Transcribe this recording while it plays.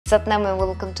Satnam and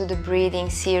welcome to the breathing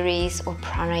series or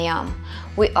pranayama.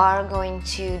 We are going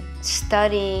to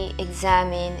study,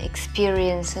 examine,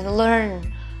 experience and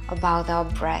learn about our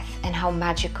breath and how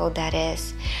magical that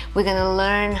is. We're going to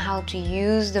learn how to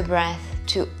use the breath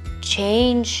to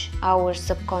change our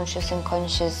subconscious and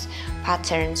conscious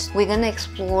patterns. We're going to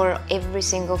explore every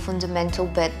single fundamental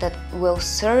bit that will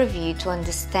serve you to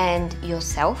understand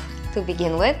yourself to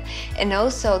begin with, and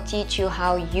also teach you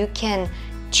how you can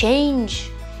change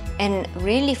and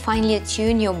really finely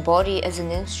attune your body as an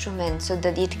instrument so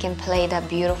that it can play that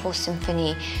beautiful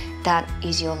symphony that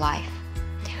is your life.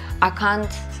 I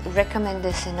can't recommend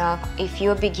this enough. If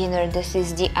you're a beginner, this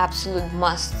is the absolute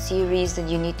must series that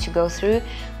you need to go through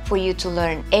for you to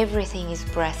learn. Everything is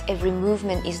breath. Every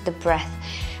movement is the breath.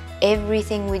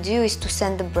 Everything we do is to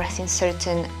send the breath in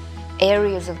certain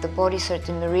areas of the body,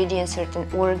 certain meridians, certain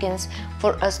organs,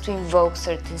 for us to invoke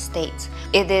certain states.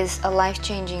 It is a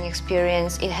life-changing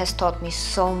experience. It has taught me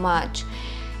so much,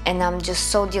 and I'm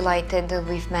just so delighted that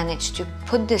we've managed to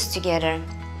put this together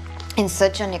in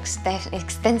such an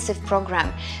extensive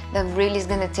program that really is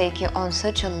going to take you on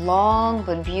such a long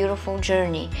but beautiful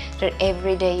journey that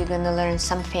every day you're going to learn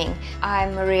something.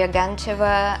 I'm Mariya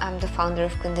Gancheva. I'm the founder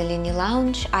of Kundalini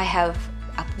Lounge. I have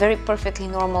a very perfectly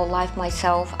normal life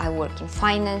myself. I work in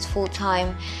finance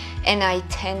full-time, and I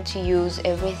tend to use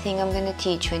everything I'm going to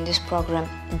teach you in this program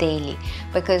daily,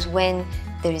 because when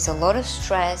there is a lot of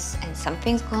stress and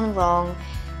something's gone wrong,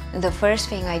 the first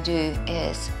thing I do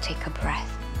is take a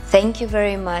breath. Thank you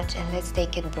very much, and let's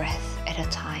take a breath at a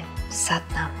time.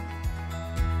 Satnam.